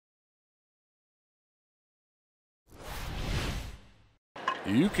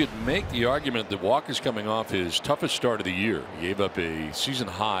You could make the argument that Walker's coming off his toughest start of the year. He gave up a season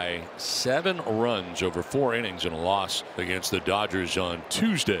high 7 runs over 4 innings in a loss against the Dodgers on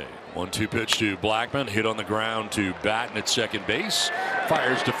Tuesday. 1-2 pitch to Blackmon, hit on the ground to Batten at second base,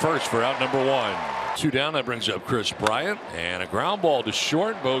 fires to first for out number 1. 2 down. That brings up Chris Bryant, and a ground ball to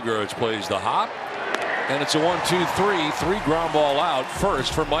short. Bogaerts plays the hop, and it's a 1-2-3, 3 ground ball out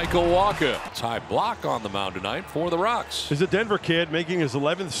first for Michael Wacha. Ty Blach on the mound tonight for the Rocks. He's a Denver kid making his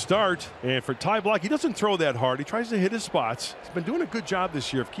 11th start, and for Ty Blach, he doesn't throw that hard. He tries to hit his spots. He's been doing a good job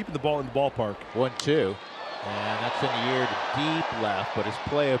this year of keeping the ball in the ballpark. 1-2, and that's in the air to deep left, but it's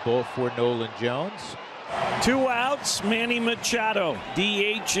playable for Nolan Jones. 2 outs. Manny Machado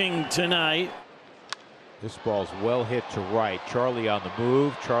DHing tonight. This ball's well hit to right. Charlie on the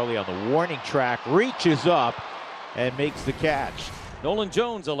move. Charlie on the warning track, reaches up and makes the catch. Nolan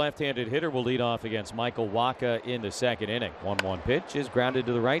Jones, a left-handed hitter, will lead off against Michael Wacha in the second inning. 1-1 pitch is grounded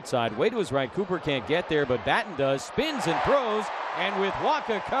to the right side. Way to his right. Cooper can't get there, but Batten does. Spins and throws, and with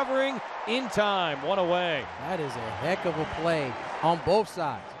Wacha covering in time. 1 away. That is a heck of a play on both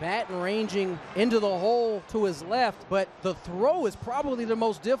sides. Batten ranging into the hole to his left, but the throw is probably the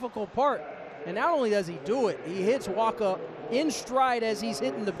most difficult part. And not only does he do it, he hits Wacha in stride as he's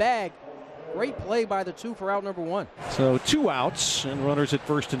hitting the bag. Great play by the 2 for out number 1. So 2 outs and runners at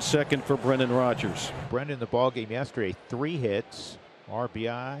first and second for Brendan Rodgers. Brendan, the ball game yesterday, 3 hits,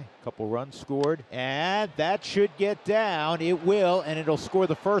 RBI, couple runs scored, and that should get down. It will, and it'll score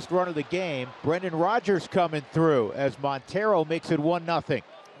the first run of the game. Brendan Rodgers coming through as Montero makes it 1-0.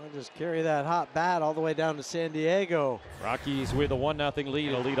 I'll just carry that hot bat all the way down to San Diego. Rockies with a 1-0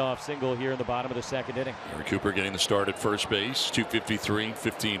 lead. A leadoff single here in the bottom of the second inning. Gary Cooper getting the start at first base. 253,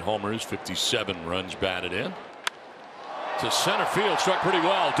 15 homers, 57 runs batted in. To center field, struck pretty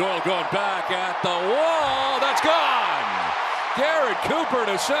well. Doyle going back at the wall. That's gone. Garrett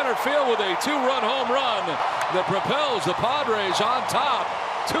Cooper to center field with a 2-run home run that propels the Padres on top.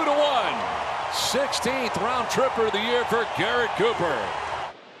 2-1. 16th round tripper of the year for Garrett Cooper.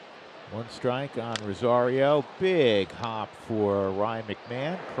 1 strike on Rosario. Big hop for Ryan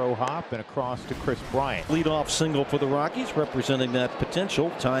McMahon. Crow hop and across to Chris Bryant. Leadoff single for the Rockies, representing that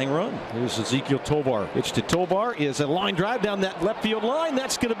potential tying run. Here's Ezekiel Tovar. Pitch to Tovar is a line drive down that left field line.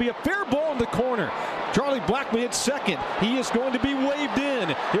 That's going to be a fair ball in the corner. Charlie Blackmon at second. He is going to be waved in.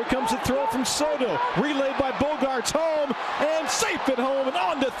 Here comes the throw from Soto. Relayed by Bogaerts home and safe at home. And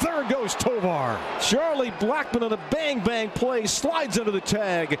on to third goes Tovar. Charlie Blackmon on a bang play slides under the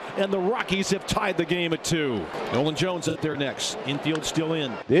tag, and the Rockies have tied the game at 2. Nolan Jones up there next. Infield still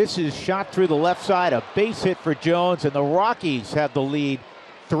in. This is shot through the left side. A base hit for Jones, and the Rockies have the lead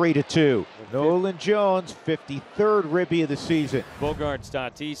 3-2. Nolan Jones, 53rd ribby of the season. Bogaerts,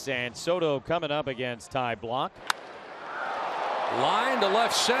 Tatis, and Soto coming up against Ty Blach. Line to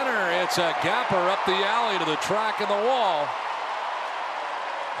left center. It's a gapper up the alley to the track and the wall.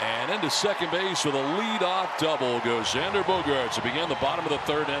 And into second base with a leadoff double goes Xander Bogaerts to begin the bottom of the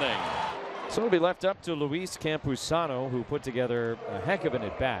 3rd inning. So it'll be left up to Luis Campusano, who put together a heck of an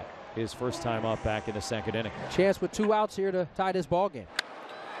at-bat his first time up back in the second inning. Chance with 2 outs here to tie this ball game.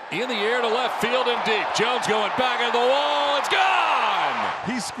 In the air to left field and deep. Jones going back at the wall. It's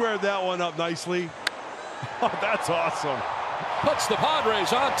gone! He squared that one up nicely. Oh, that's awesome. Puts the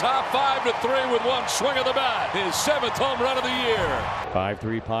Padres on top 5-3 with 1 swing of the bat. His 7th home run of the year.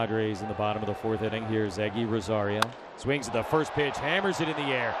 5-3 Padres in the bottom of the 4th inning. Here's Eggy Rosario. Swings at the first pitch, hammers it in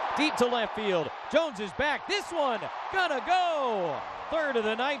the air. Deep to left field. Jones is back. This one gonna go. 3rd of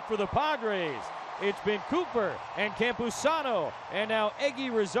the night for the Padres. It's been Cooper and Campusano, and now Eggy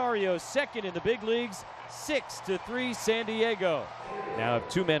Rosario, 2nd in the big leagues. 6-3 San Diego. Now have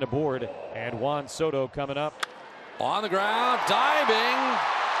 2 men aboard, and Juan Soto coming up. On the ground, diving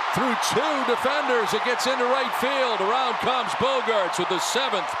through 2 defenders. It gets into right field. Around comes Bogaerts with the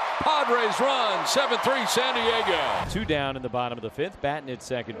 7th Padres run. 7-3 San Diego. 2 down in the bottom of the 5th. Batten at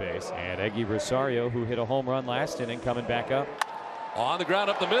second base. And Eggy Rosario, who hit a home run last inning, coming back up. On the ground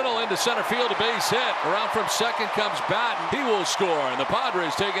up the middle into center field, a base hit. Around from second comes Batten. He will score, and the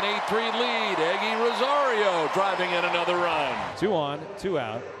Padres take an 8-3 lead. Eggy Rosario driving in another run. 2 on, 2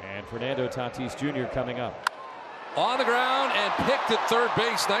 out, and Fernando Tatis Jr. coming up. On the ground and picked at third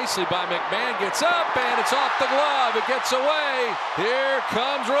base nicely by McMahon. Gets up and it's off the glove. It gets away. Here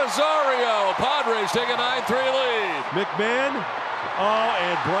comes Rosario. Padres take a 9-3 lead. McMahon,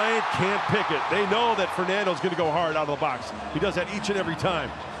 and Bryant can't pick it. They know that Fernando's going to go hard out of the box. He does that each and every time.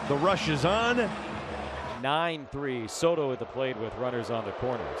 The rush is on. 9-3. Soto at the plate with runners on the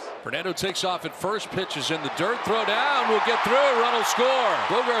corners. Fernando takes off at first, pitches in the dirt, throw down, will get through, run will score.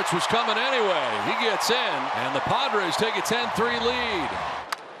 Bogaerts was coming anyway. He gets in, and the Padres take a 10-3 lead.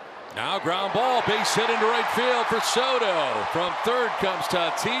 Now ground ball, base hit into right field for Soto. From third comes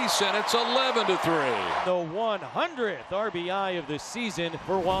Tatis, and it's 11-3. The 100th RBI of the season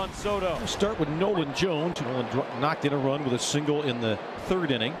for Juan Soto. We'll start with Nolan Jones. Nolan knocked in a run with a single in the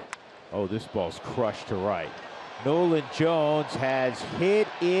third inning. Oh, this ball's crushed to right. Nolan Jones has hit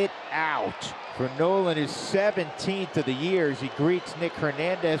it out. For Nolan, his 17th of the year as he greets Nick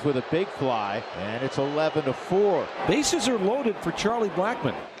Hernandez with a big fly, and it's 11-4. Bases are loaded for Charlie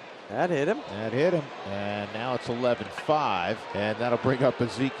Blackmon. That hit him. That hit him. And now it's 11-5. And that'll bring up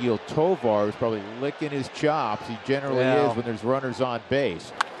Ezequiel Tovar, who's probably licking his chops. He generally is when there's runners on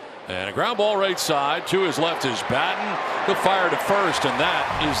base. And a ground ball right side. To his left is Batten. He'll fire to first, and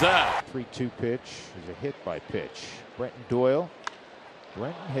that is that. 3-2 pitch is a hit by pitch. Brenton Doyle.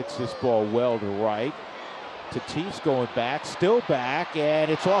 Brenton hits this ball well to right. Tatis going back, still back,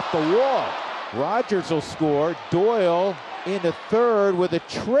 and it's off the wall. Rogers will score. Doyle into third with a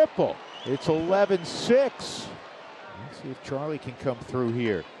triple. It's 11-6. Let's see if Charlie can come through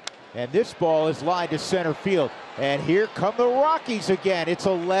here. And this ball is lined to center field. And here come the Rockies again. It's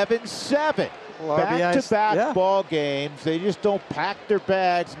 11-7. Back-to-back ball games. They just don't pack their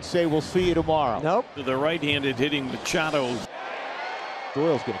bags and say, we'll see you tomorrow. Nope. To the right-handed hitting Machado.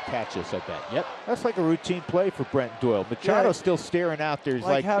 Doyle's going to catch this, I bet. Yep. That's like a routine play for Brenton Doyle. Machado's still staring out there. He's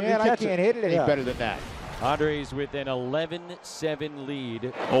like man, I can't hit it any better than that. Padres with an 11-7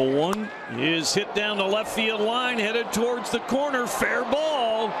 lead. 0-1 is hit down the left field line, headed towards the corner. Fair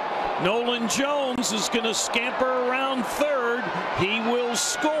ball. Nolan Jones is going to scamper around third. He will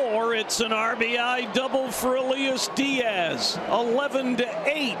score. It's an RBI double for Elias Diaz.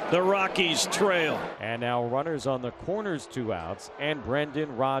 11-8. The Rockies trail. And now runners on the corners, 2 outs, and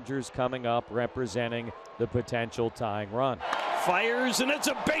Brendan Rodgers coming up representing the potential tying run. Fires, and it's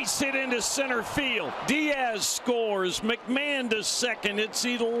a base hit into center field. Diaz scores. McMahon to second. It's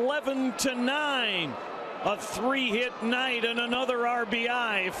 11-9. A 3-hit night and another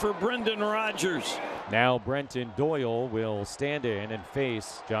RBI for Brendan Rodgers. Now Brenton Doyle will stand in and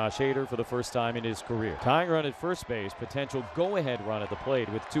face Josh Hader for the first time in his career. Tying run at first base, potential go-ahead run at the plate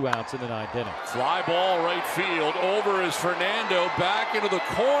with 2 outs in the 9th inning. Fly ball right field. Over is Fernando. Back into the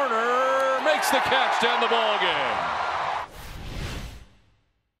corner. Makes the catch to end the ball game.